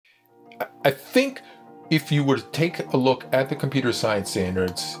I think if you were to take a look at the computer science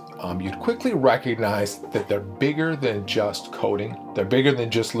standards, you'd quickly recognize that they're bigger than just coding. They're bigger than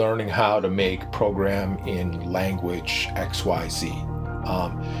just learning how to make program in language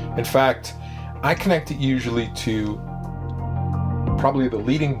XYZ. In fact, I connect it usually to probably the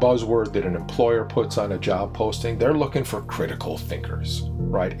leading buzzword that an employer puts on a job posting. They're looking for critical thinkers,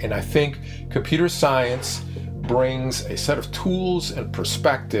 right? And I think computer science brings a set of tools and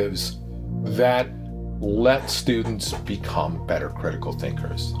perspectives that let students become better critical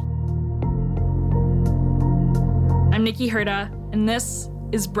thinkers. I'm Nikki Herda, and this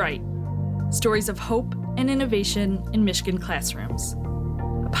is Bright, Stories of Hope and Innovation in Michigan Classrooms,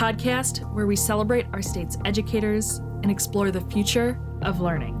 a podcast where we celebrate our state's educators and explore the future of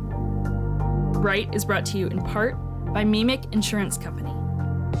learning. Bright is brought to you in part by MEMIC Insurance Company,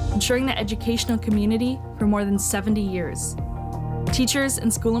 ensuring the educational community for more than 70 years. Teachers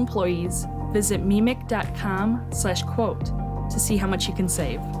and school employees visit memic.com/quote to see how much you can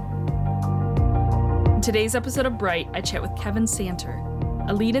save. In today's episode of Bright, I chat with Kevin Santer,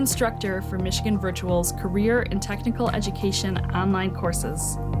 a lead instructor for Michigan Virtual's Career and Technical Education online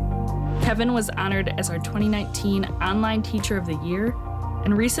courses. Kevin was honored as our 2019 Online Teacher of the Year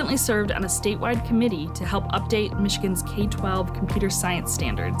and recently served on a statewide committee to help update Michigan's K-12 computer science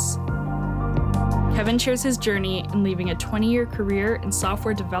standards. Kevin shares his journey in leaving a 20-year career in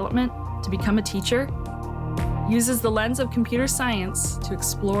software development to become a teacher, uses the lens of computer science to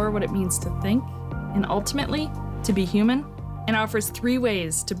explore what it means to think and ultimately to be human, and offers 3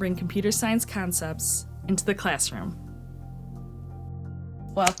 ways to bring computer science concepts into the classroom.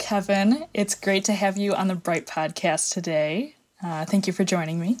 Well, Kevin, it's great to have you on the Bright podcast today. Thank you for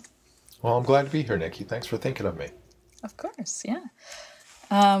joining me. Well, I'm glad to be here, Nikki. Thanks for thinking of me. Of course, yeah.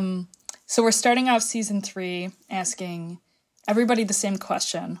 So we're starting off season 3 asking everybody the same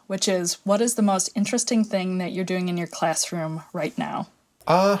question, which is, what is the most interesting thing that you're doing in your classroom right now?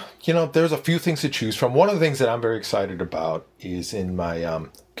 There's a few things to choose from. One of the things that I'm very excited about is in my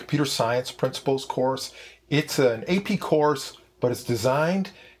computer science principles course. It's an AP course, but it's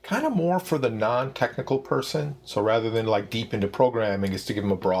designed kind of more for the non-technical person. So rather than like deep into programming, it's to give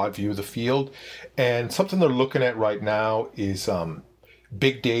them a broad view of the field. And something they're looking at right now is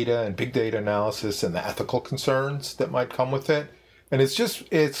big data and big data analysis and the ethical concerns that might come with it. And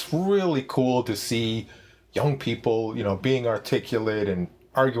it's really cool to see young people, being articulate and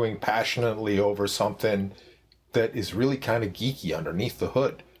arguing passionately over something that is really kind of geeky underneath the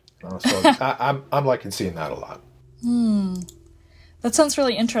hood. So I'm liking seeing that a lot. That sounds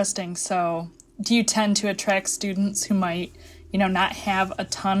really interesting. So do you tend to attract students who might, not have a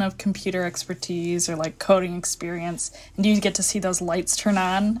ton of computer expertise or like coding experience? And do you get to see those lights turn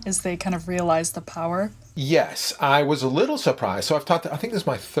on as they kind of realize the power? Yes, I was a little surprised. So I think this is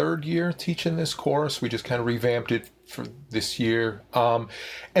my 3rd year teaching this course. We just kind of revamped it for this year.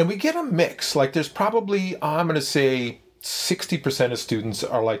 And we get a mix. Like there's probably, I'm going to say 60% of students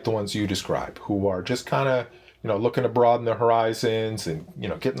are like the ones you describe, who are just kind of, looking to broaden their horizons and,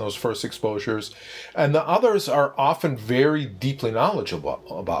 getting those first exposures. And the others are often very deeply knowledgeable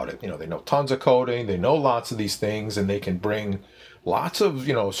about it. They know tons of coding, they know lots of these things, and they can bring lots of,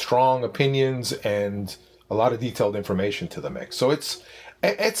 strong opinions and a lot of detailed information to the mix. So it's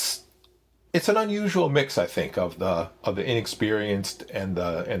an unusual mix, I think, of the inexperienced and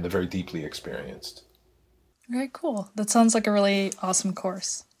the very deeply experienced. Very cool. That sounds like a really awesome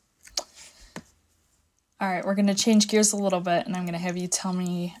course. All right, we're going to change gears a little bit, and I'm going to have you tell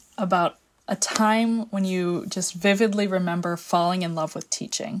me about a time when you just vividly remember falling in love with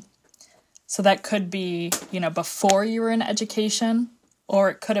teaching. So that could be, before you were in education,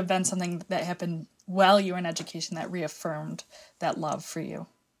 or it could have been something that happened while you were in education that reaffirmed that love for you.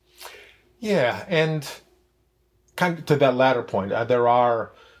 Yeah, and kind of to that latter point, there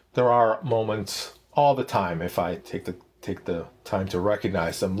are moments all the time, if I take the time to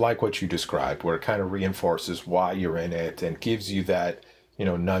recognize them, like what you described, where it kind of reinforces why you're in it and gives you that,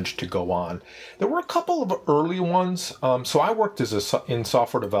 nudge to go on. There were a couple of early ones. So I worked in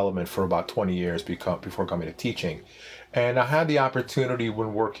software development for about 20 years before coming to teaching. And I had the opportunity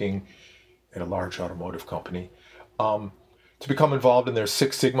when working at a large automotive company to become involved in their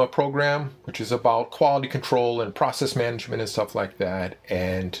Six Sigma program, which is about quality control and process management and stuff like that.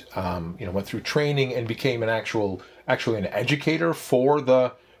 And, went through training and became actually an educator for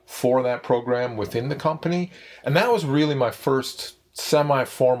that program within the company. And that was really my first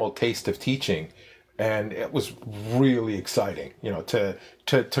semi-formal taste of teaching. And it was really exciting, to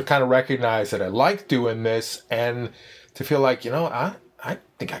kind of recognize that I like doing this and to feel like, I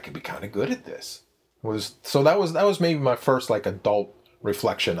think I could be kind of good at this. That was maybe my first like adult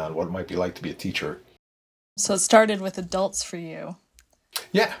reflection on what it might be like to be a teacher. So it started with adults for you.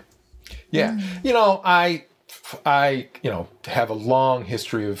 Yeah. I have a long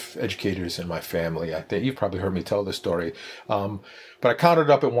history of educators in my family. I think you've probably heard me tell this story. But I counted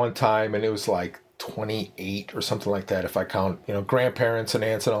up at one time, and it was like 28 or something like that if I count, grandparents and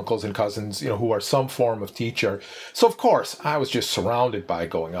aunts and uncles and cousins, who are some form of teacher. So of course, I was just surrounded by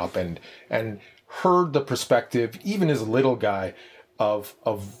going up and heard the perspective, even as a little guy, of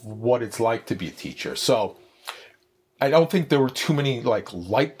what it's like to be a teacher. So I don't think there were too many like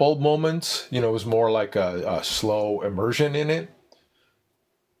light bulb moments. It was more like a slow immersion in it.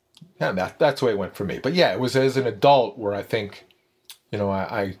 Yeah, that's the way it went for me. But yeah, it was as an adult where I think,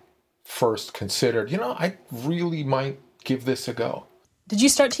 I first considered, I really might give this a go. Did you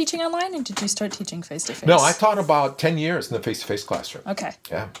start teaching online, or did you start teaching face-to-face? No, I taught about 10 years in the face-to-face classroom. Okay.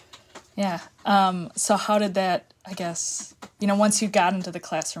 Yeah. Yeah. So how did that, I guess, once you got into the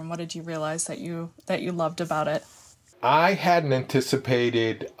classroom, what did you realize that you loved about it? I hadn't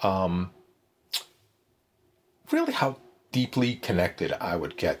anticipated really how deeply connected I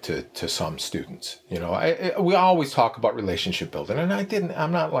would get to some students. We always talk about relationship building, and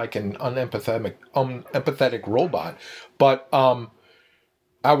I'm not like an unempathetic robot, but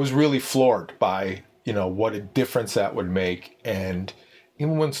I was really floored by, what a difference that would make. And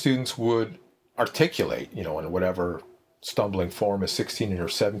even when students would articulate, in whatever stumbling form a 16 or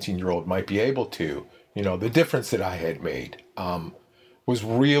 17-year-old might be able to, the difference that I had made was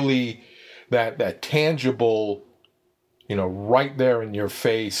really that tangible, right there in your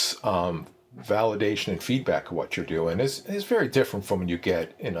face validation and feedback of what you're doing is very different from when you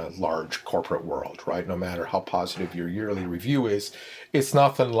get in a large corporate world, right? No matter how positive your yearly review is, it's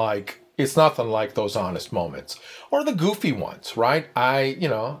nothing like those honest moments or the goofy ones, right? I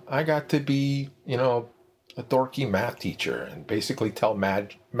got to be, a dorky math teacher and basically tell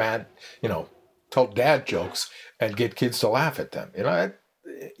tell dad jokes and get kids to laugh at them.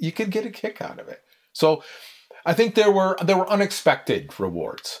 You could get a kick out of it. So I think there were unexpected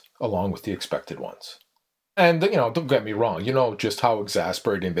rewards along with the expected ones. And, don't get me wrong, just how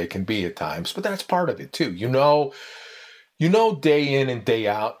exasperating they can be at times, but that's part of it too. Day in and day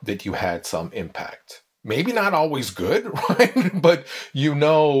out that you had some impact. Maybe not always good, right? But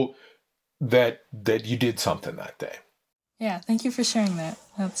that you did something that day. Yeah, thank you for sharing that.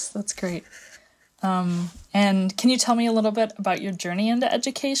 That's great. And can you tell me a little bit about your journey into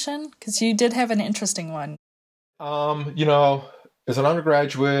education? Because you did have an interesting one. As an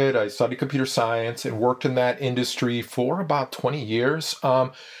undergraduate, I studied computer science and worked in that industry for about 20 years.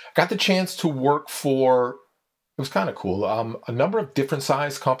 Got the chance to work for, it was kind of cool, a number of different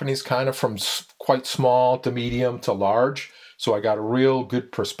size companies, kind of from quite small to medium to large. So I got a real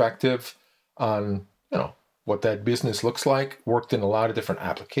good perspective on, what that business looks like. Worked in a lot of different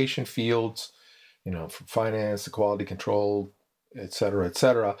application fields, from finance to quality control, et cetera, et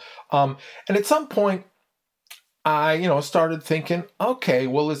cetera. And at some point, I, started thinking, okay,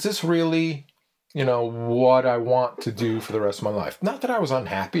 well, is this really, what I want to do for the rest of my life? Not that I was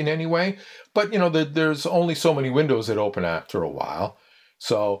unhappy in any way, but, there's only so many windows that open after a while.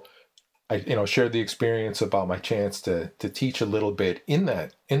 So I, shared the experience about my chance to teach a little bit in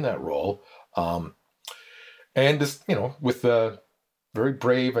that role. And just, with the very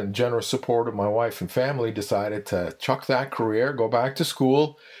brave and generous support of my wife and family, decided to chuck that career, go back to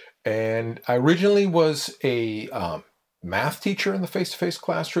school. And I originally was a math teacher in the face-to-face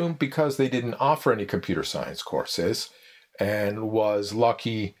classroom because they didn't offer any computer science courses, and was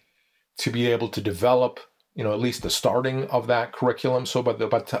lucky to be able to develop, at least the starting of that curriculum. So by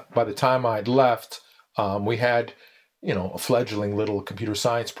the time I'd left, we had, a fledgling little computer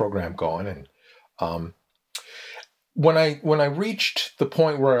science program going. And when I reached the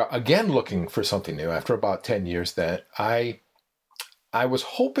point where, again, looking for something new after about 10 years, that I was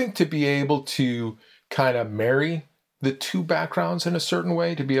hoping to be able to kind of marry the two backgrounds in a certain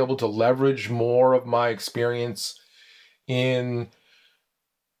way, to be able to leverage more of my experience in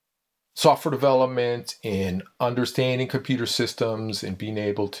software development, in understanding computer systems, and being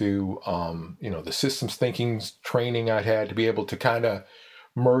able to, the systems thinking training I had, to be able to kind of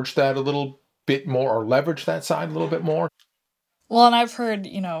merge that a little bit more, or leverage that side a little bit more. Well, and I've heard,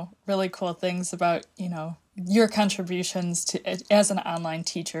 really cool things about, your contributions to as an online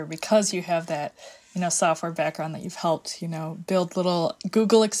teacher, because you have that, software background, that you've helped, build little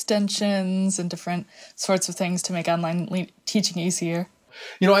Google extensions and different sorts of things to make online teaching easier.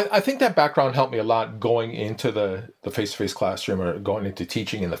 I think that background helped me a lot going into the face-to-face classroom, or going into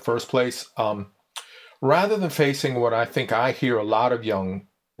teaching in the first place. Rather than facing what I think I hear a lot of young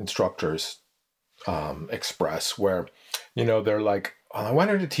instructors express, where, they're like, I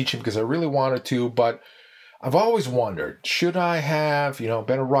went into teaching because I really wanted to, but I've always wondered, should I have, been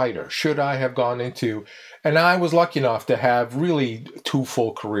a writer? Should I have gone into, and I was lucky enough to have really 2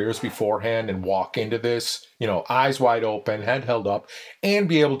 full careers beforehand and walk into this, eyes wide open, head held up, and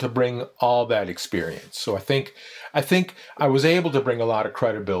be able to bring all that experience. So I think I was able to bring a lot of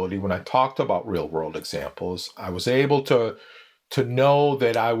credibility when I talked about real world examples. I was able to know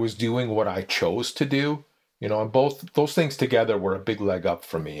that I was doing what I chose to do, and both those things together were a big leg up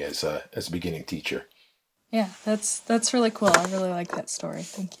for me as a beginning teacher. Yeah, that's really cool. I really like that story.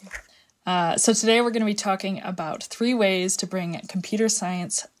 Thank you. So today we're going to be talking about 3 ways to bring computer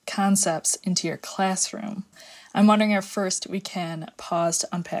science concepts into your classroom. I'm wondering if first we can pause to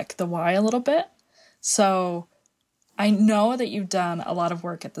unpack the why a little bit. So I know that you've done a lot of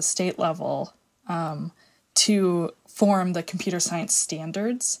work at the state level to form the computer science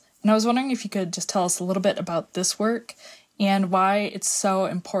standards. And I was wondering if you could just tell us a little bit about this work and why it's so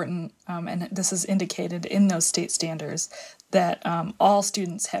important, and this is indicated in those state standards, that all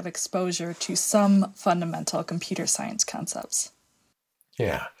students have exposure to some fundamental computer science concepts.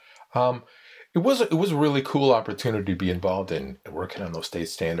 Yeah. It was a really cool opportunity to be involved in working on those state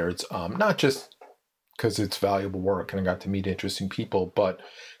standards, not just because it's valuable work and I got to meet interesting people, but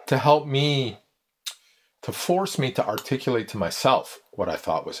to force me to articulate to myself what I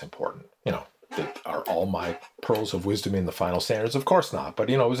thought was important. Are all my pearls of wisdom in the final standards? Of course not. But,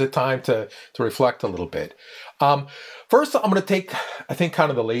 it was a time to reflect a little bit. First, I'm going to take, I think, kind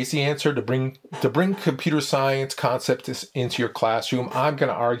of the lazy answer to bring computer science concepts into your classroom. I'm going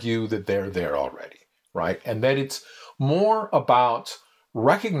to argue that they're there already, right? And that it's more about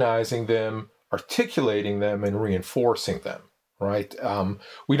recognizing them, articulating them, and reinforcing them, right?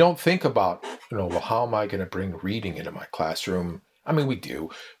 We don't think about, well, how am I going to bring reading into my classroom? I mean, we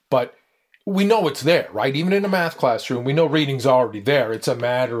do, but we know it's there, right? Even in a math classroom, we know reading's already there. It's a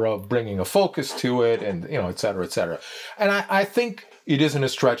matter of bringing a focus to it and, et cetera, et cetera. And I think it isn't a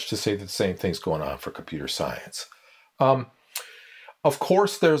stretch to say that the same thing's going on for computer science. Of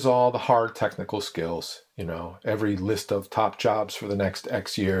course, there's all the hard technical skills. Every list of top jobs for the next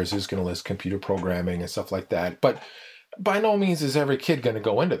X years is going to list computer programming and stuff like that. But by no means is every kid going to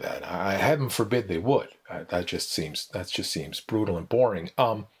go into that. I heaven forbid they would. That just seems brutal and boring.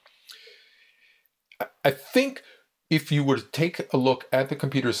 I think if you were to take a look at the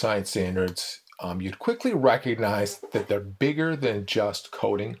computer science standards, you'd quickly recognize that they're bigger than just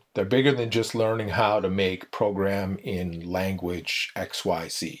coding. They're bigger than just learning how to make program in language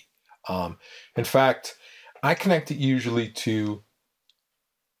XYZ. In fact, I connect it usually to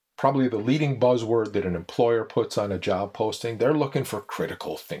probably the leading buzzword that an employer puts on a job posting. They're looking for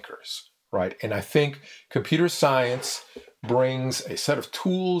critical thinkers, right? And I think computer science brings a set of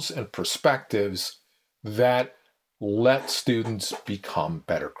tools and perspectives that let students become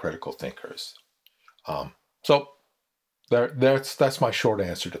better critical thinkers. So that's my short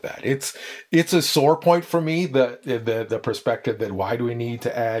answer to that. It's a sore point for me, the perspective that why do we need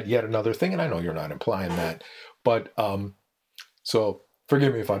to add yet another thing? And I know you're not implying that, but so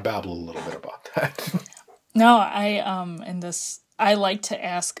forgive me if I babble a little bit about that. No, I like to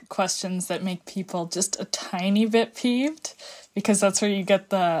ask questions that make people just a tiny bit peeved, because that's where you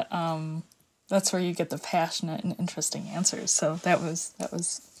get the passionate and interesting answers. So that was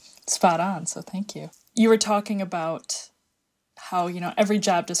spot on. So thank you. You were talking about how, every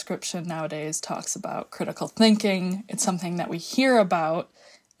job description nowadays talks about critical thinking. It's something that we hear about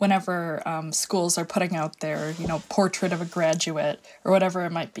whenever schools are putting out their, portrait of a graduate or whatever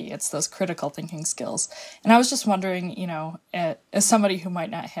it might be. It's those critical thinking skills. And I was just wondering, as somebody who might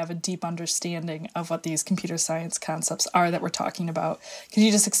not have a deep understanding of what these computer science concepts are that we're talking about, could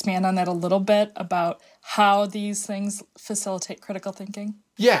you just expand on that a little bit about how these things facilitate critical thinking?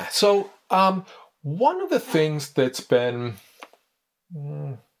 Yeah. So one of the things that's been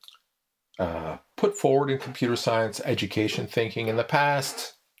put forward in computer science education thinking in the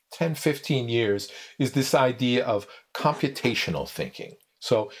past 10, 15 years is this idea of computational thinking.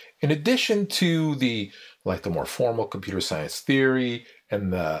 So in addition to the more formal computer science theory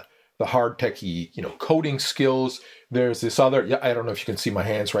and the hard techy, coding skills, there's this other, I don't know if you can see my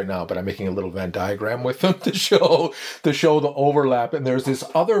hands right now, but I'm making a little Venn diagram with them to show the overlap. And there's this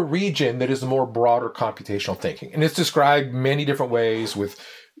other region that is more broader computational thinking. And it's described many different ways with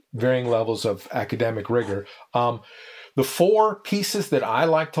varying levels of academic rigor. The 4 pieces that I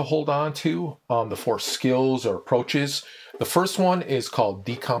like to hold on to, the 4 skills or approaches, the first one is called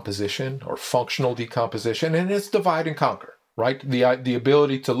decomposition or functional decomposition, and it's divide and conquer, right? The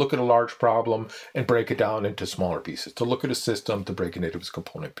ability to look at a large problem and break it down into smaller pieces, to look at a system, to break it into its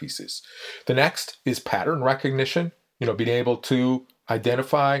component pieces. The next is pattern recognition, being able to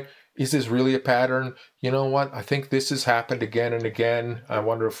identify, is this really a pattern? You know what? I think this has happened again and again. I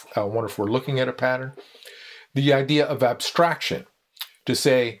wonder if we're looking at a pattern. The idea of abstraction, to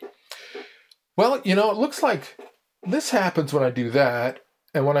say, well, it looks like this happens when I do that,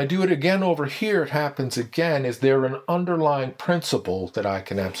 and when I do it again over here, it happens again. Is there an underlying principle that I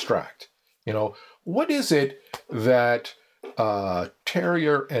can abstract? What is it that a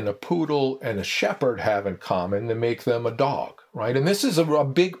terrier and a poodle and a shepherd have in common that make them a dog, right? And this is a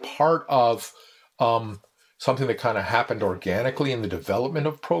big part of something that kind of happened organically in the development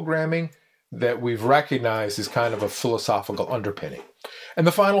of programming that we've recognized as kind of a philosophical underpinning. And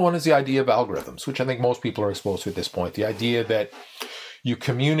the final one is the idea of algorithms, which I think most people are exposed to at this point. The idea that you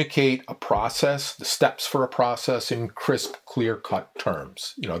communicate a process, the steps for a process in crisp, clear-cut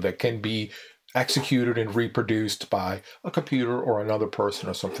terms, that can be executed and reproduced by a computer or another person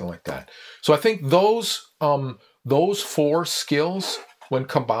or something like that. So I think those four skills, when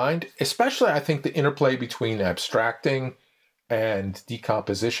combined, especially I think the interplay between abstracting and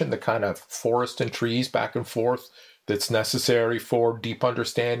decomposition, the kind of forest and trees back and forth that's necessary for deep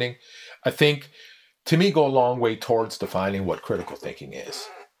understanding, I think, to me, go a long way towards defining what critical thinking is.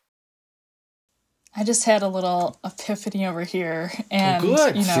 I just had a little epiphany over here. And,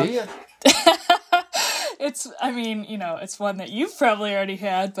 good. See it? It's one that you've probably already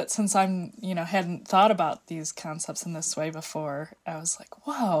had, but since I'm, hadn't thought about these concepts in this way before, I was like,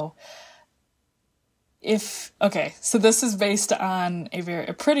 whoa. So this is based on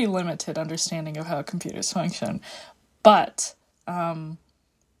a pretty limited understanding of how computers function, but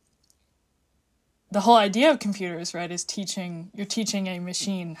the whole idea of computers, right, is you're teaching a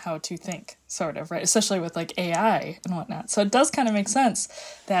machine how to think, sort of, right, especially with like AI and whatnot. So it does kind of make sense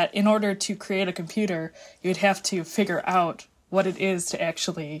that in order to create a computer, you'd have to figure out what it is to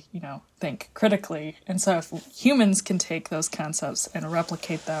actually, think critically. And so if humans can take those concepts and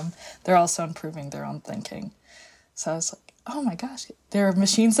replicate them, they're also improving their own thinking. So I was like, oh my gosh, there are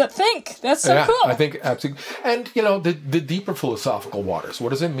machines that think. That's so cool. I think absolutely. And, the deeper philosophical waters, what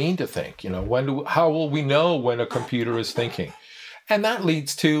does it mean to think? How will we know when a computer is thinking? And that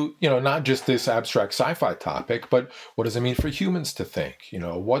leads to, not just this abstract sci-fi topic, but what does it mean for humans to think?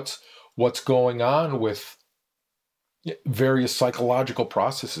 What's going on with various psychological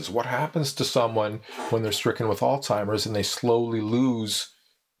processes? What happens to someone when they're stricken with Alzheimer's and they slowly lose,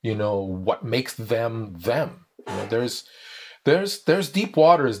 what makes them them? There's deep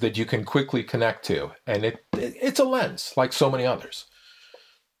waters that you can quickly connect to, and it's a lens like so many others.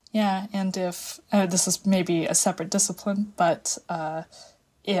 Yeah, and if this is maybe a separate discipline, but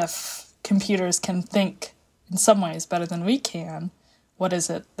if computers can think in some ways better than we can, what is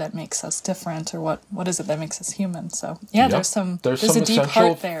it that makes us different, or what is it that makes us human? So there's some a deep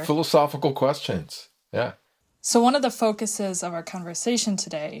heart there. Philosophical questions. Yeah. So one of the focuses of our conversation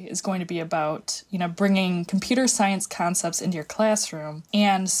today is going to be about, bringing computer science concepts into your classroom.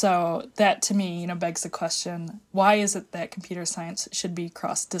 And so that, to me, begs the question, why is it that computer science should be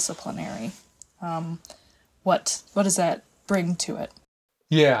cross-disciplinary? What does that bring to it?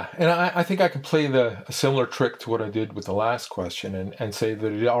 Yeah, and I think I can play a similar trick to what I did with the last question and say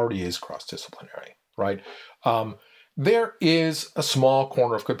that it already is cross-disciplinary, right? There is a small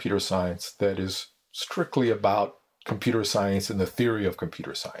corner of computer science that is strictly about computer science and the theory of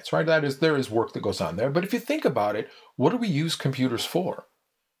computer science, right? That is, there is work that goes on there. But if you think about it, what do we use computers for?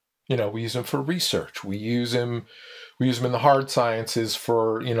 We use them for research. We use them in the hard sciences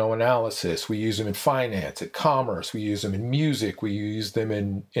for, analysis. We use them in finance, at commerce. We use them in music. We use them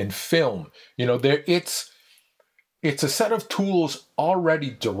in film. It's a set of tools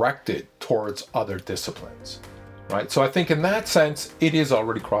already directed towards other disciplines, right? So I think in that sense, it is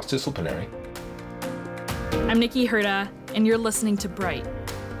already cross-disciplinary. I'm Nikki Herda, and you're listening to Bright,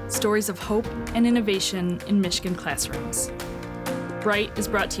 stories of hope and innovation in Michigan classrooms. Bright is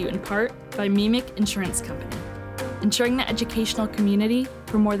brought to you in part by MEMIC Insurance Company, insuring the educational community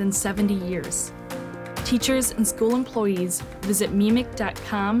for more than 70 years. Teachers and school employees visit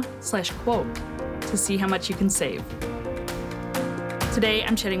MEMIC.com/quote to see how much you can save. Today,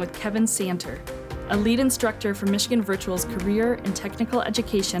 I'm chatting with Kevin Santer, a lead instructor for Michigan Virtual's career and technical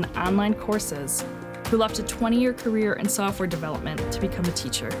education online courses, who left a 20-year career in software development to become a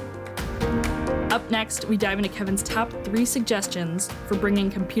teacher. Up next, we dive into Kevin's top 3 suggestions for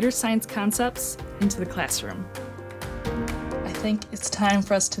bringing computer science concepts into the classroom. I think it's time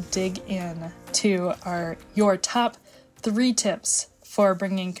for us to dig in to your top 3 tips for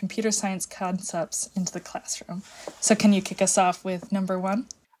bringing computer science concepts into the classroom. So can you kick us off with number 1?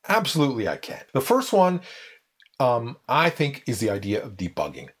 Absolutely, I can. The first one, I think, is the idea of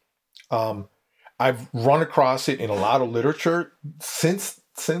debugging. I've run across it in a lot of literature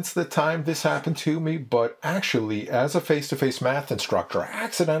since the time this happened to me, but actually as a face-to-face math instructor,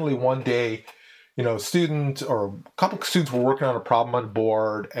 accidentally one day, student or a couple of students were working on a problem on the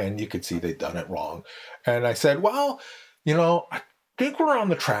board and you could see they'd done it wrong. And I said, well, I think we're on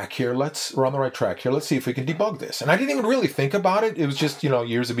the track here. We're on the right track here. Let's see if we can debug this. And I didn't even really think about it. It was just,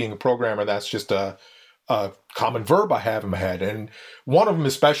 years of being a programmer. That's just a common verb I have in my head. And one of them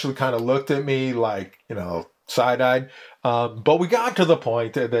especially kind of looked at me like, side-eyed. But we got to the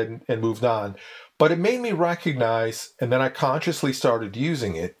point and moved on. But it made me recognize, and then I consciously started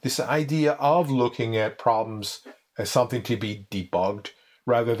using it, this idea of looking at problems as something to be debugged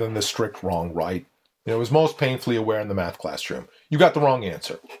rather than the strict wrong, right? It was most painfully aware in the math classroom. You got the wrong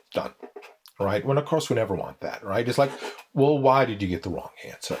answer. Done. Right? When, of course, we never want that, right? It's like, well, why did you get the wrong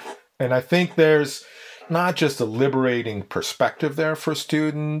answer? And I think there's not just a liberating perspective there for a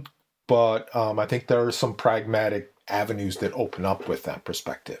student, but I think there are some pragmatic avenues that open up with that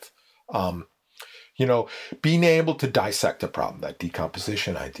perspective. Being able to dissect a problem, that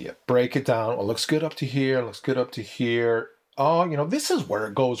decomposition idea, break it down. Well, looks good up to here, looks good up to here. Oh, this is where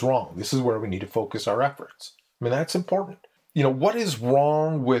it goes wrong. This is where we need to focus our efforts. I mean, that's important. What is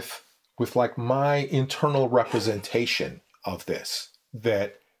wrong with like my internal representation of this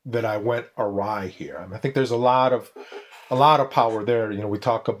that I went awry here? I mean, I think there's a lot of power there. We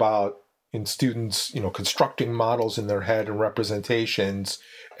talk about in students, constructing models in their head and representations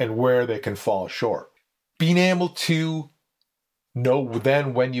and where they can fall short. Being able to know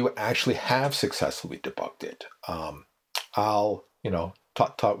then when you actually have successfully debugged it. I'll,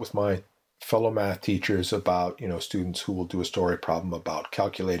 talk with my fellow math teachers about, students who will do a story problem about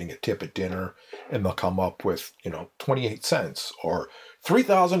calculating a tip at dinner and they'll come up with, 28 cents or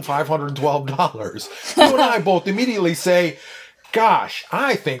 $3,512. You and I both immediately say, gosh,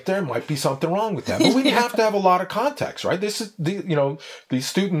 I think there might be something wrong with that. But we have to have a lot of context, right? This is these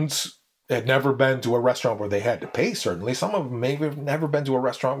students had never been to a restaurant where they had to pay, certainly. Some of them maybe have never been to a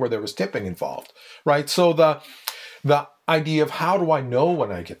restaurant where there was tipping involved, right? So the idea of how do I know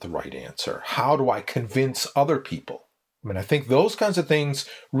when I get the right answer? How do I convince other people? I mean, I think those kinds of things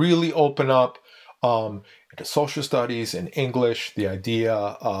really open up into social studies and English, the idea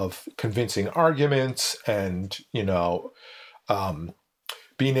of convincing arguments and,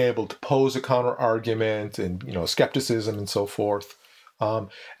 being able to pose a counter argument and, skepticism and so forth. And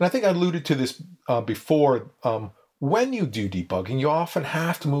I think I alluded to this before. When you do debugging, you often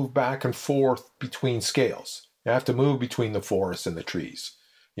have to move back and forth between scales. You have to move between the forest and the trees.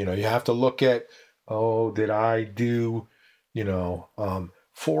 You have to look at, did I do,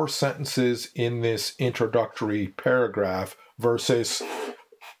 4 sentences in this introductory paragraph versus,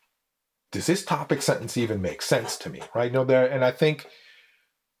 does this topic sentence even make sense to me, right? And I think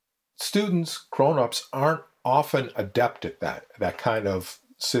students, grown-ups, aren't often adept at that kind of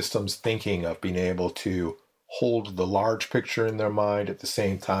systems thinking of being able to hold the large picture in their mind at the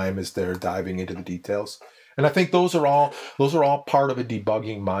same time as they're diving into the details. And I think those are all part of a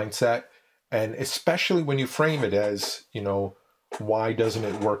debugging mindset. And especially when you frame it as, why doesn't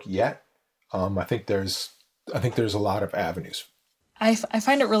it work yet? I think there's a lot of avenues. I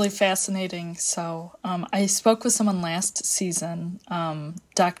find it really fascinating. So I spoke with someone last season,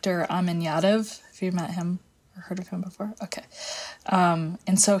 Dr. Amin Yadav. Have you met him or heard of him before? Okay.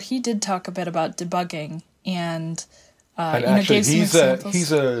 And so he did talk a bit about debugging and actually, gave some examples.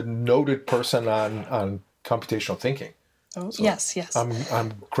 He's a noted person on computational thinking. Oh, so yes.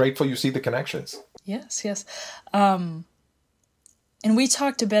 I'm grateful you see the connections. Yes. And we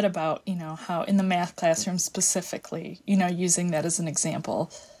talked a bit about, how in the math classroom specifically, using that as an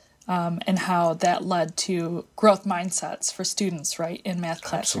example, and how that led to growth mindsets for students, right, in math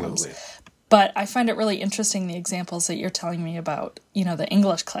classrooms. Absolutely. But I find it really interesting, the examples that you're telling me about, the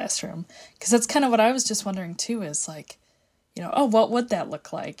English classroom, because that's kind of what I was just wondering too, is like, what would that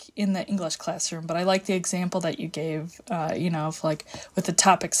look like in the English classroom? But I like the example that you gave, of like with the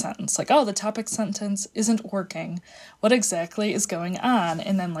topic sentence, like, the topic sentence isn't working. What exactly is going on?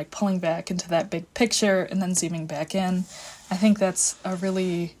 And then like pulling back into that big picture and then zooming back in. I think that's a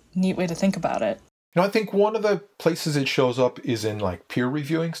really neat way to think about it. I think one of the places it shows up is in like peer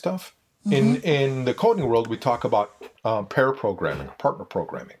reviewing stuff. Mm-hmm. In the coding world, we talk about pair programming, partner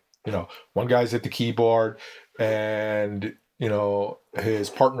programming. One guy's at the keyboard and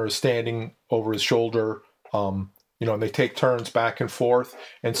his partner is standing over his shoulder, and they take turns back and forth.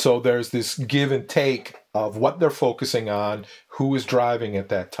 And so there's this give and take of what they're focusing on, who is driving at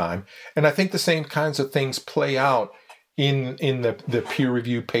that time. And I think the same kinds of things play out in the peer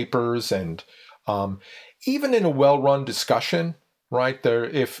review papers and even in a well-run discussion, right? There,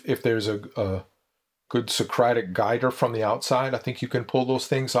 if there's a good Socratic guider from the outside, I think you can pull those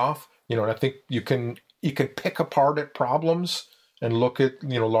things off. And I think you can pick apart at problems and look at,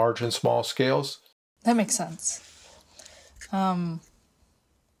 large and small scales. That makes sense. All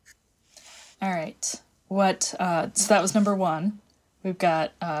right. So that was number one. We've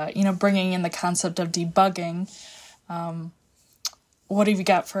got, bringing in the concept of debugging. What have you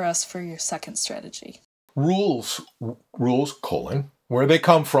got for us for your second strategy? Rules, where they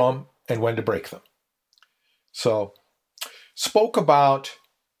come from and when to break them. So, spoke about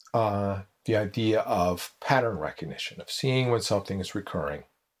the idea of pattern recognition, of seeing when something is recurring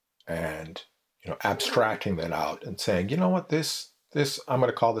and, abstracting that out and saying, you know what, this, I'm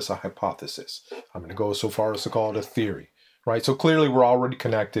going to call this a hypothesis. I'm going to go so far as to call it a theory, right? So clearly we're already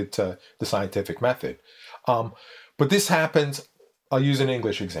connected to the scientific method. But this happens, I'll use an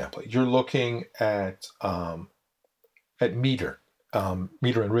English example. You're looking at meter and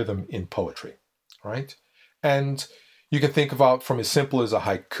rhythm in poetry, right? And you can think about from as simple as a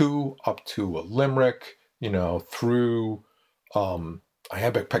haiku up to a limerick, through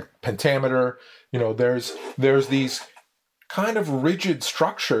iambic pentameter. There's these kind of rigid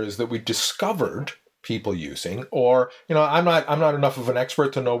structures that we discovered people using, or I'm not enough of an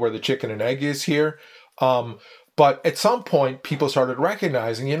expert to know where the chicken and egg is here. But at some point, people started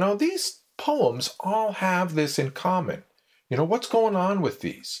recognizing, these poems all have this in common. What's going on with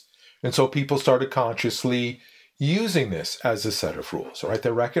these? And so people started consciously using this as a set of rules, right?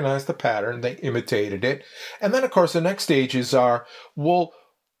 They recognized the pattern, they imitated it. And then, of course, the next stages are, well,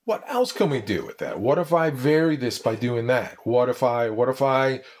 what else can we do with that? What if I vary this by doing that? What if I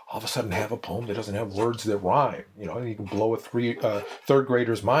all of a sudden have a poem that doesn't have words that rhyme? You can blow a third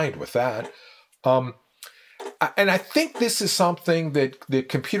grader's mind with that. And I think this is something that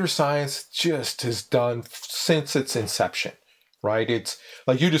computer science just has done since its inception, right? It's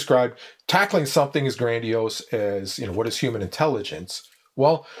like you described, tackling something as grandiose as, what is human intelligence?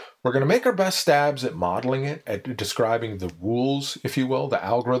 Well, we're going to make our best stabs at modeling it, at describing the rules, if you will, the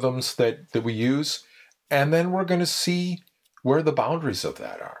algorithms that we use. And then we're going to see where the boundaries of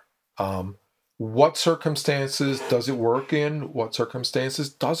that are. What circumstances does it work in? What circumstances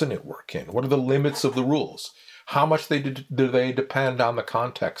doesn't it work in? What are the limits of the rules? How much do they depend on the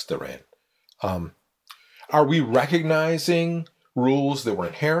context they're in? Are we recognizing rules that were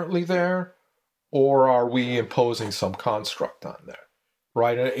inherently there, or are we imposing some construct on there?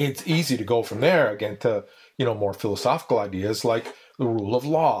 Right? And it's easy to go from there again to, more philosophical ideas like the rule of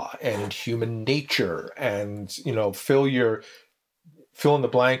law and human nature, and, fill in the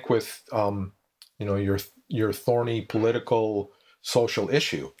blank with, your thorny political social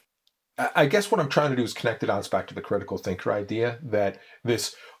issue. I guess what I'm trying to do is connect the dots back to the critical thinker idea, that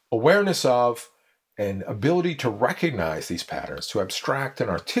this awareness of and ability to recognize these patterns, to abstract and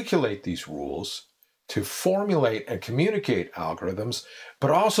articulate these rules, to formulate and communicate algorithms, but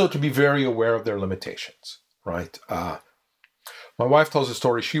also to be very aware of their limitations, right? My wife tells a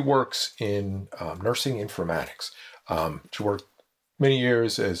story. She works in nursing informatics. She worked many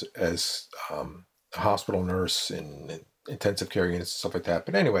years as a hospital nurse in intensive care units and stuff like that.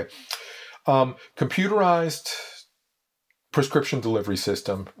 But anyway, computerized prescription delivery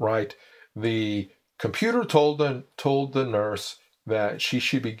system, right? The computer told the nurse that she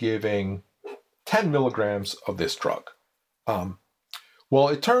should be giving 10 milligrams of this drug. Well,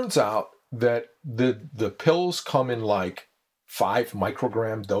 it turns out that the pills come in like 5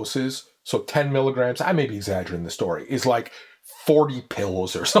 microgram doses. So 10 milligrams, I may be exaggerating the story, is like 40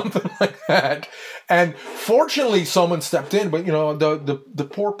 pills or something like that. And fortunately, someone stepped in, but the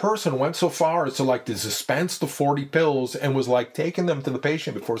poor person went so far as to dispense the 40 pills and was taking them to the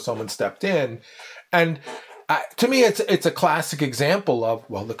patient before someone stepped in. And to me, it's a classic example of,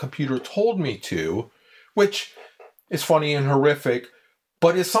 well, the computer told me to, which is funny and horrific,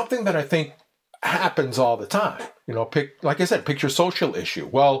 but is something that I think happens all the time. Like I said, pick your social issue.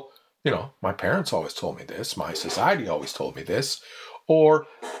 Well, my parents always told me this, my society always told me this, or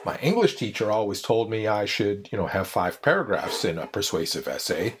my English teacher always told me I should, have 5 paragraphs in a persuasive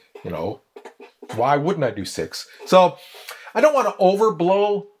essay. Why wouldn't I do 6? So I don't want to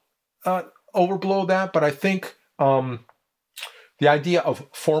overblow that, but I think the idea of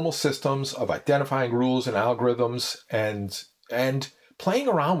formal systems, of identifying rules and algorithms, and playing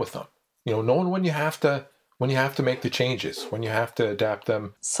around with them, knowing when you have to make the changes, when you have to adapt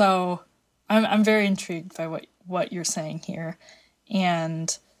them. So I'm very intrigued by what you're saying here.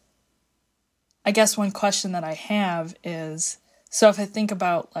 And I guess one question that I have is, so if I think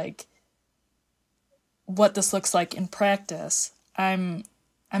about what this looks like in practice, I'm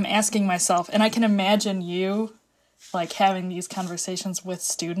asking myself, and I can imagine you having these conversations with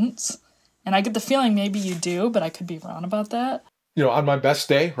students And I get the feeling maybe you do, but I could be wrong about that. On my best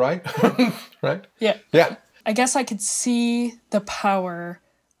day, right? Right? Yeah. Yeah. I guess I could see the power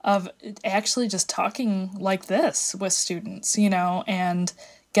of actually just talking like this with students, and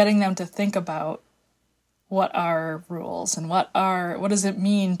getting them to think about what are rules and what does it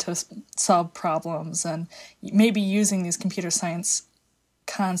mean to solve problems, and maybe using these computer science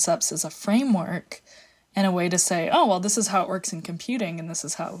concepts as a framework and a way to say, oh, well, this is how it works in computing, and this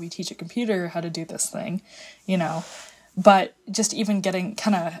is how we teach a computer how to do this thing, But just even getting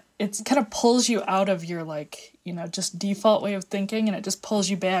it kind of pulls you out of your just default way of thinking, and it just pulls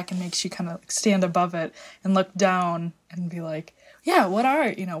you back and makes you kind of stand above it and look down and be like, yeah,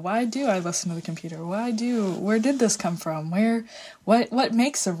 why do I listen to the computer? Where did this come from? What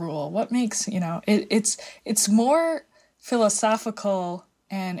makes a rule? What makes, it's more philosophical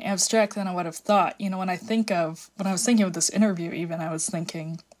and abstract than I would have thought. When I was thinking of this interview, even I was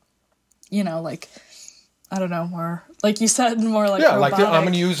thinking, I don't know, more like you said, more like robotic. I'm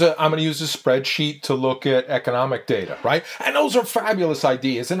going to use a spreadsheet to look at economic data, right? And those are fabulous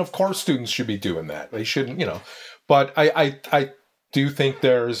ideas, and of course, students should be doing that. They shouldn't, But I do think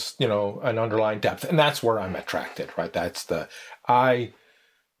there's an underlying depth, and that's where I'm attracted, right? I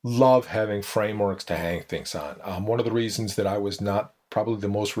love having frameworks to hang things on. One of the reasons that I was not probably the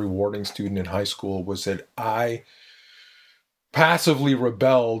most rewarding student in high school was that I passively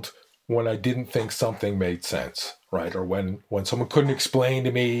rebelled when I didn't think something made sense, right? Or when someone couldn't explain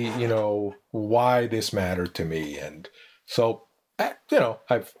to me, why this mattered to me. And so,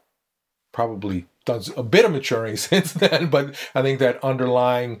 I've probably done a bit of maturing since then, but I think that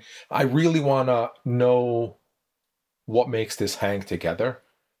underlying, I really want to know what makes this hang together.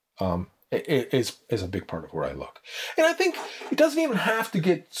 It is a big part of where I look. And I think it doesn't even have to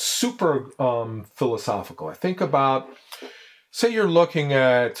get super philosophical. I think about, say you're looking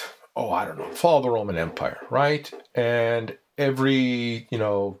at, I don't know, fall of the Roman Empire, right? And every,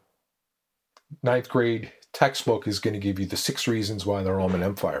 ninth grade textbook is going to give you the 6 reasons why the Roman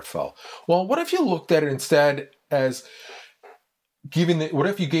Empire fell. Well, what if you looked at it instead as what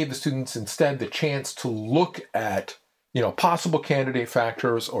if you gave the students instead the chance to look at, possible candidate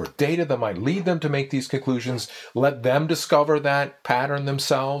factors or data that might lead them to make these conclusions, let them discover that pattern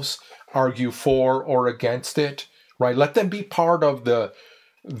themselves, argue for or against it, right? Let them be part of the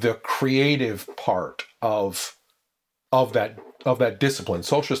creative part of that discipline,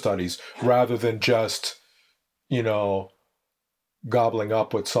 social studies, rather than just, gobbling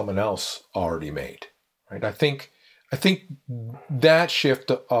up what someone else already made, right? I think that shift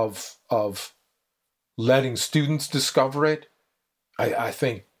of letting students discover it, I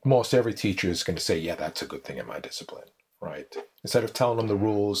think most every teacher is going to say, yeah, that's a good thing in my discipline, right? Instead of telling them the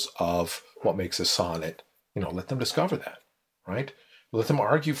rules of what makes a sonnet, let them discover that, right? Let them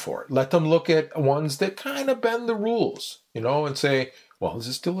argue for it. Let them look at ones that kind of bend the rules, and say, well, is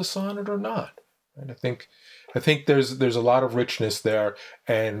it still a sonnet or not? And I think there's a lot of richness there,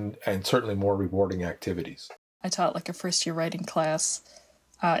 and certainly more rewarding activities. I taught like a first year writing class,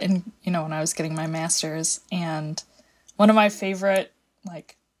 when I was getting my master's, and one of my favorite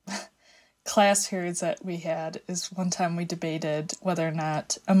class periods that we had is one time we debated whether or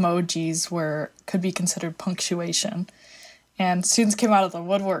not emojis could be considered punctuation. And students came out of the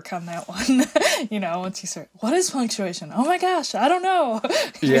woodwork on that one, once you start, what is punctuation? Oh my gosh, I don't know.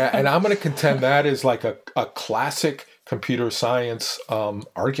 Yeah, and I'm going to contend that is like a classic computer science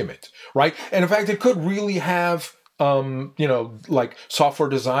argument, right? And in fact, it could really have, software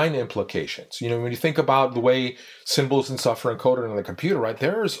design implications. When you think about the way symbols and stuff are encoded on the computer, right?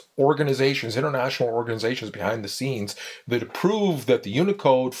 There's organizations, international organizations behind the scenes that prove that the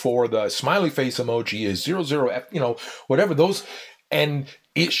Unicode for the smiley face emoji is 00F, whatever those, and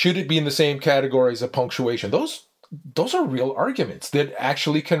should it be in the same category as a punctuation? Those are real arguments that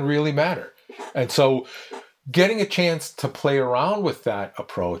actually can really matter. And so getting a chance to play around with that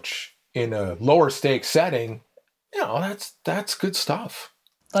approach in a lower stakes setting, that's good stuff.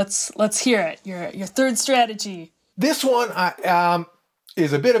 Let's hear it. Your third strategy. This one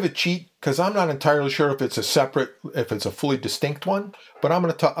is a bit of a cheat because I'm not entirely sure if it's a fully distinct one, but I'm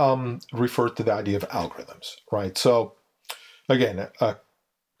going to refer to the idea of algorithms, right? So again,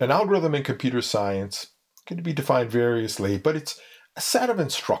 an algorithm in computer science can be defined variously, but it's a set of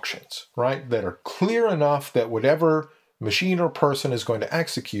instructions, right, that are clear enough that whatever machine or person is going to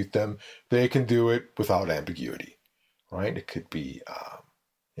execute them, they can do it without ambiguity, right? It could be,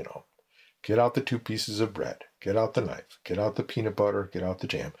 get out the 2 pieces of bread, get out the knife, get out the peanut butter, get out the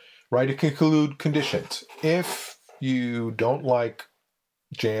jam, right? It can include conditions. If you don't like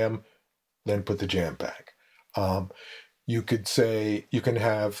jam, then put the jam back. You could say, you can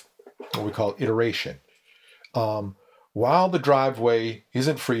have what we call iteration. While the driveway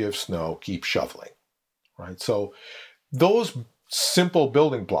isn't free of snow, keep shoveling, right? So those simple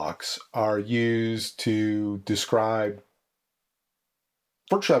building blocks are used to describe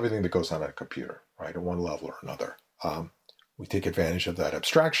virtually everything that goes on a computer, right, at one level or another. We take advantage of that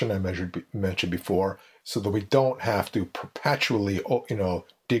abstraction I mentioned before, so that we don't have to perpetually,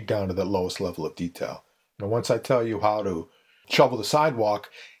 dig down to the lowest level of detail. Once I tell you how to shovel the sidewalk,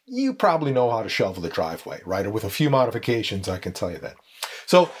 you probably know how to shovel the driveway, right? Or with a few modifications, I can tell you that.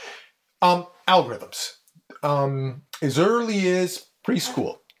 So, algorithms. As early as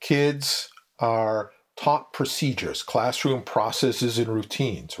preschool, kids are taught procedures, classroom processes and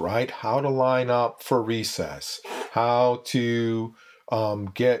routines, right? How to line up for recess, how to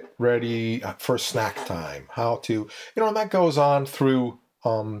get ready for snack time, how to, and that goes on through,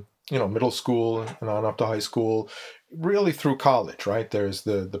 middle school and on up to high school, really through college, right? There's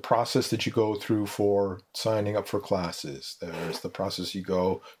the process that you go through for signing up for classes. There's the process you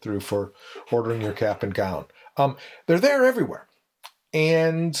go through for ordering your cap and gown. They're there everywhere.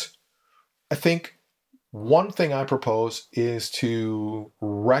 And I think one thing I propose is to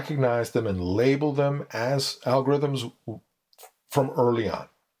recognize them and label them as algorithms from early on,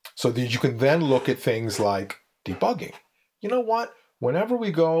 so that you can then look at things like debugging. You know what? Whenever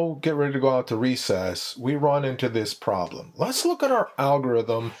we get ready to go out to recess, we run into this problem. Let's look at our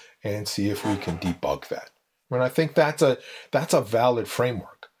algorithm and see if we can debug that. And I think that's a valid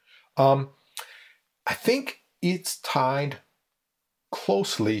framework. I think it's tied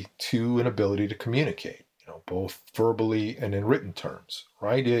closely to an ability to communicate, both verbally and in written terms,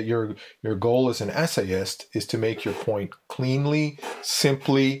 right? Your goal as an essayist is to make your point cleanly,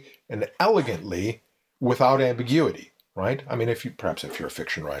 simply, and elegantly without ambiguity, right? I mean, if you're a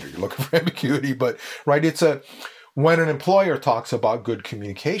fiction writer, you're looking for ambiguity, but right, when an employer talks about good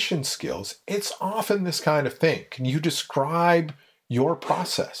communication skills, it's often this kind of thing. Can you describe your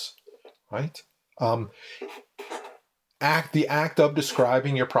process, right? The act of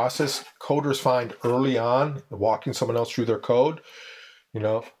describing your process, coders find early on, walking someone else through their code,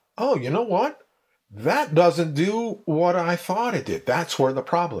 oh, you know what? That doesn't do what I thought it did. That's where the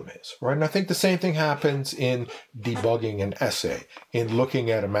problem is, right? And I think the same thing happens in debugging an essay, in looking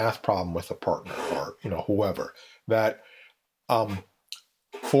at a math problem with a partner or, whoever, that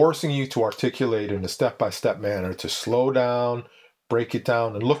forcing you to articulate in a step-by-step manner, to slow down, break it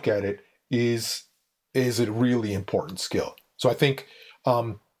down, and look at it is a really important skill. So I think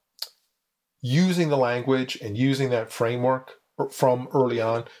using the language and using that framework from early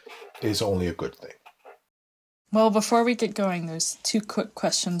on is only a good thing. Well, before we get going, there's 2 quick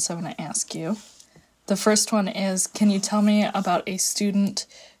questions I want to ask you. The first one is, can you tell me about a student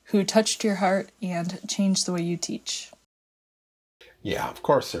who touched your heart and changed the way you teach? Yeah, of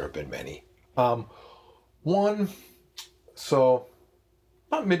course there have been many. About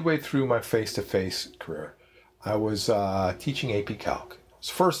midway through my face-to-face career, I was teaching AP Calc. It was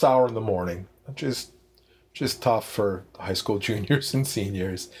first hour in the morning, just tough for high school juniors and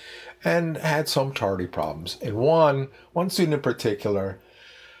seniors, and had some tardy problems. And one student in particular,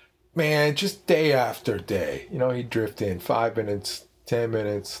 man, just day after day, he'd drift in 5 minutes, 10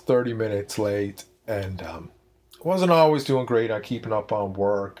 minutes, 30 minutes late, and wasn't always doing great on keeping up on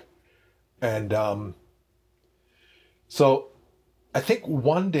work. And so I think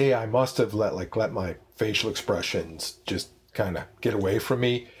one day I must have let my facial expressions just kind of get away from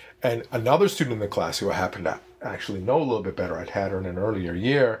me. And another student in the class who I happened to actually know a little bit better, I'd had her in an earlier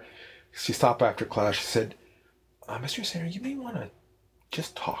year, she stopped after class, she said, Mr. Sayer, you may want to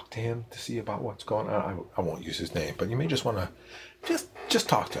just talk to him to see about what's going on. I won't use his name, but you may just want to just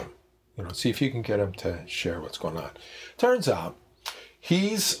talk to him, see if you can get him to share what's going on. Turns out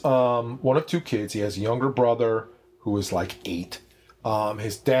he's one of 2 kids. He has a younger brother who is like 8.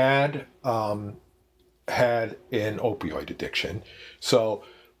 His dad had an opioid addiction. So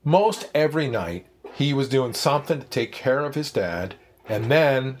most every night he was doing something to take care of his dad, and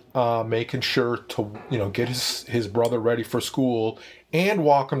then making sure to, get his brother ready for school and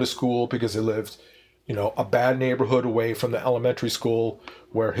walk him to school, because he lived, a bad neighborhood away from the elementary school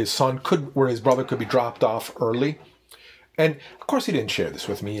where his brother could be dropped off early. And of course he didn't share this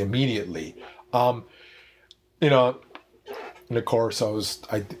with me immediately. And of course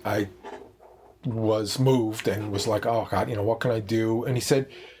I was moved and was like, oh God, what can I do? And he said,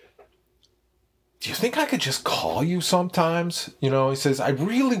 do you think I could just call you sometimes? He says, I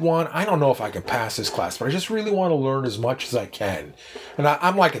don't know if I can pass this class, but I just really want to learn as much as I can. And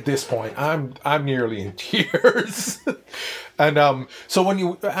I'm like, at this point, I'm nearly in tears. And so when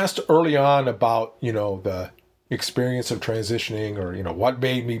you asked early on about, the experience of transitioning, or what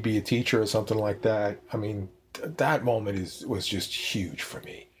made me be a teacher or something like that. I mean, that moment was just huge for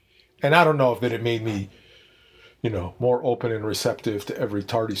me. And I don't know if that it made me, more open and receptive to every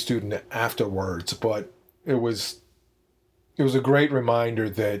tardy student afterwards, but it was a great reminder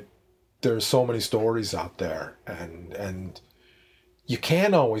that there's so many stories out there, and you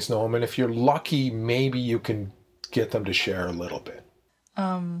can't always know them. And if you're lucky, maybe you can get them to share a little bit.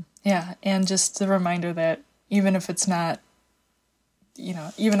 Yeah, and just the reminder that even if it's not,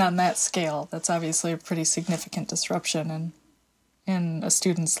 even on that scale, that's obviously a pretty significant disruption in a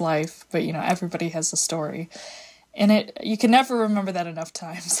student's life. But, everybody has a story. And you can never remember that enough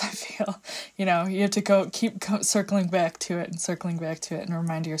times, I feel. You have to keep circling back to it and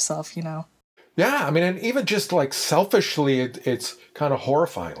remind yourself, Yeah, I mean, and even just like selfishly, it's kind of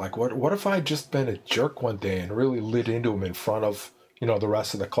horrifying. Like, what if I'd just been a jerk one day and really lit into him in front of, the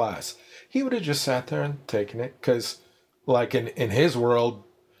rest of the class? He would have just sat there and taken it because, like, in his world,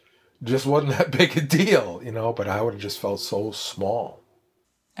 just wasn't that big a deal, but I would have just felt so small.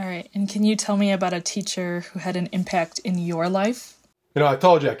 All right. And can you tell me about a teacher who had an impact in your life? I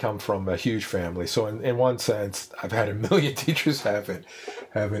told you I come from a huge family. So in one sense, I've had a million teachers have an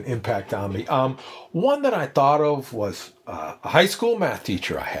impact on me. One that I thought of was a high school math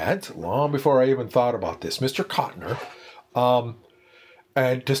teacher I had long before I even thought about this, Mr. Kottner.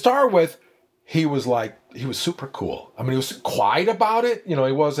 And to start with, he was super cool. I mean, he was quiet about it. He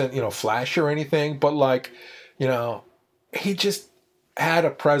wasn't, flashy or anything, but he just had a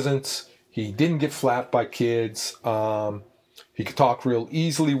presence. He didn't get flapped by kids. He could talk real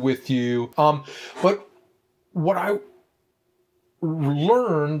easily with you. But what I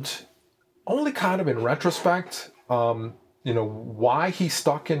learned, only kind of in retrospect, why he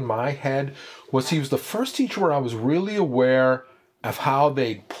stuck in my head was he was the first teacher where I was really aware of how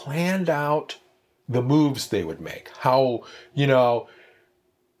they planned out the moves they would make. How,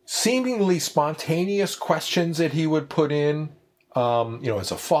 seemingly spontaneous questions that he would put in,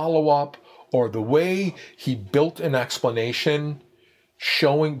 as a follow-up, or the way he built an explanation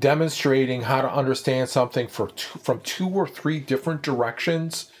demonstrating how to understand something from two or three different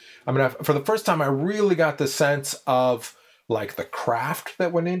directions. I mean, for the first time, I really got the sense of like the craft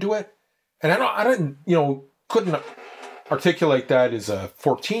that went into it. And I didn't, couldn't articulate that as a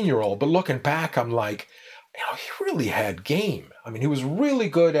 14-year-old, but looking back, I'm like, he really had game. I mean, he was really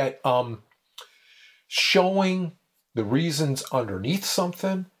good at showing the reasons underneath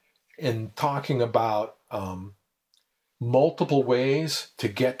something and talking about multiple ways to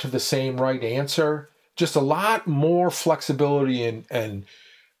get to the same right answer. Just a lot more flexibility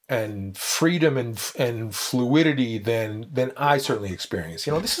and freedom and fluidity than I certainly experienced.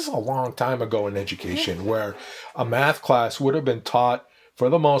 This is a long time ago in education where a math class would have been taught, for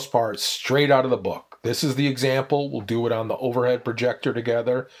the most part, straight out of the book. This is the example. We'll do it on the overhead projector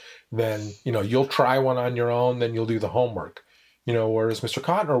together. Then, you'll try one on your own, then you'll do the homework. Whereas Mr.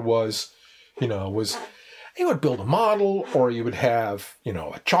 Kottner was he would build a model, or you would have, a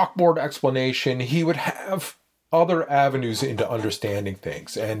chalkboard explanation. He would have other avenues into understanding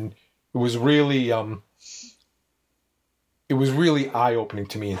things. And it was really eye-opening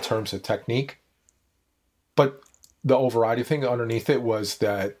to me in terms of technique. But the overriding thing underneath it was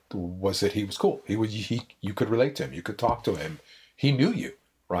that he was cool. You could relate to him. You could talk to him. He knew you,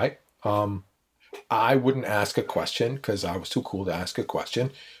 right? I wouldn't ask a question because I was too cool to ask a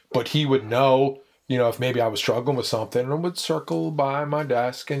question, but he would know, if maybe I was struggling with something, and would circle by my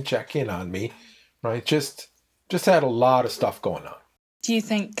desk and check in on me, right? Just had a lot of stuff going on. Do you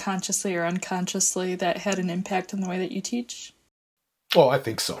think consciously or unconsciously that had an impact on the way that you teach? Oh, I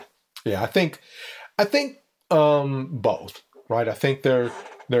think so. Yeah, I think both, right? I think there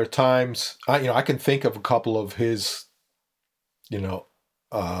are times, I can think of a couple of his,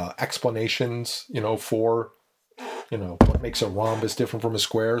 explanations, for, what makes a rhombus different from a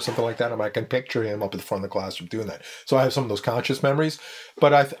square or something like that. I can picture him up at the front of the classroom doing that. So I have some of those conscious memories,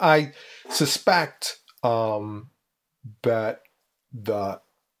 but I suspect that the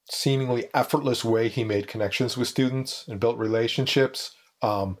seemingly effortless way he made connections with students and built relationships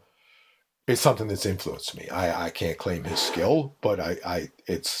is something that's influenced me. I can't claim his skill, but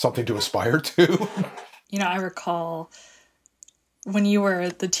it's something to aspire to. I recall when you were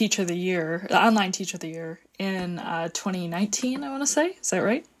the teacher of the year, the online teacher of the year in 2019, I want to say. Is that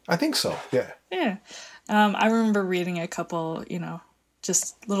right? I think so, yeah. Yeah. I remember reading a couple,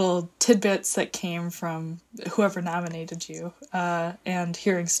 just little tidbits that came from whoever nominated you, and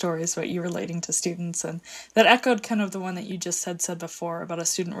hearing stories about you relating to students. And that echoed kind of the one that you just said before about a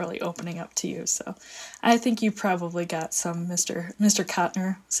student really opening up to you. So I think you probably got some Mr.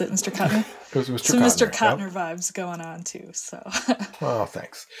 Kotner. Is it Mr. Kotner? It was Mr. Some Kotner, Mr. Kotner yep. vibes going on too. So. Oh,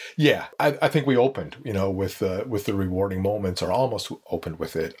 thanks. Yeah, I think we opened, with the rewarding moments, or almost opened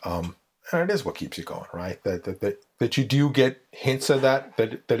with it. And it is what keeps you going, right? That you do get hints of that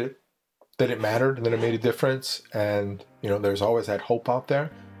it mattered and that it made a difference, and there's always that hope out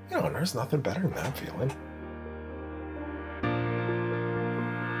there. And there's nothing better than that feeling.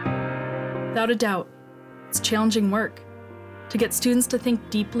 Without a doubt, it's challenging work to get students to think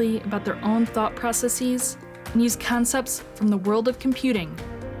deeply about their own thought processes and use concepts from the world of computing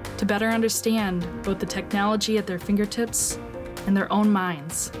to better understand both the technology at their fingertips and their own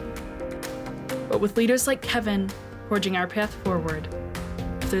minds. But with leaders like Kevin forging our path forward,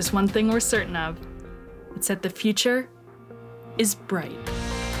 if there's one thing we're certain of, it's that the future is bright.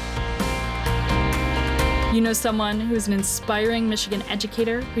 You know someone who's an inspiring Michigan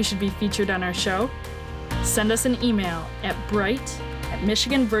educator who should be featured on our show? Send us an email at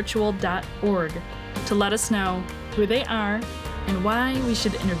bright@michiganvirtual.org to let us know who they are and why we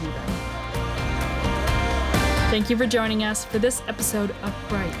should interview them. Thank you for joining us for this episode of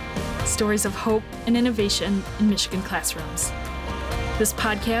Bright, Stories of Hope and Innovation in Michigan Classrooms. This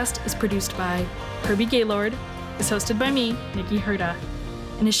podcast is produced by Herbie Gaylord, is hosted by me, Nikki Herda,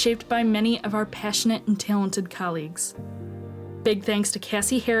 and is shaped by many of our passionate and talented colleagues. Big thanks to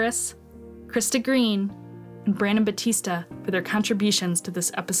Cassie Harris, Krista Green, and Brandon Batista for their contributions to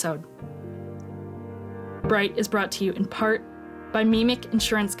this episode. Bright is brought to you in part by MEMIC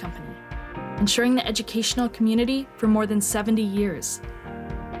Insurance Company, ensuring the educational community for more than 70 years.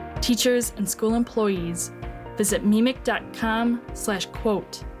 Teachers and school employees visit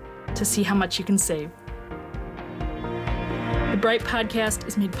memic.com/quote to see how much you can save. The Bright Podcast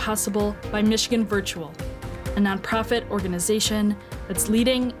is made possible by Michigan Virtual, a nonprofit organization that's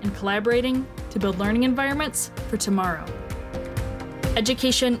leading and collaborating to build learning environments for tomorrow.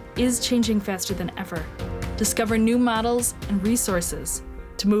 Education is changing faster than ever. Discover new models and resources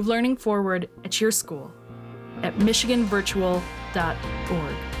to move learning forward at your school at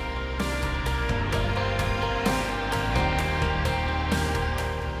michiganvirtual.org.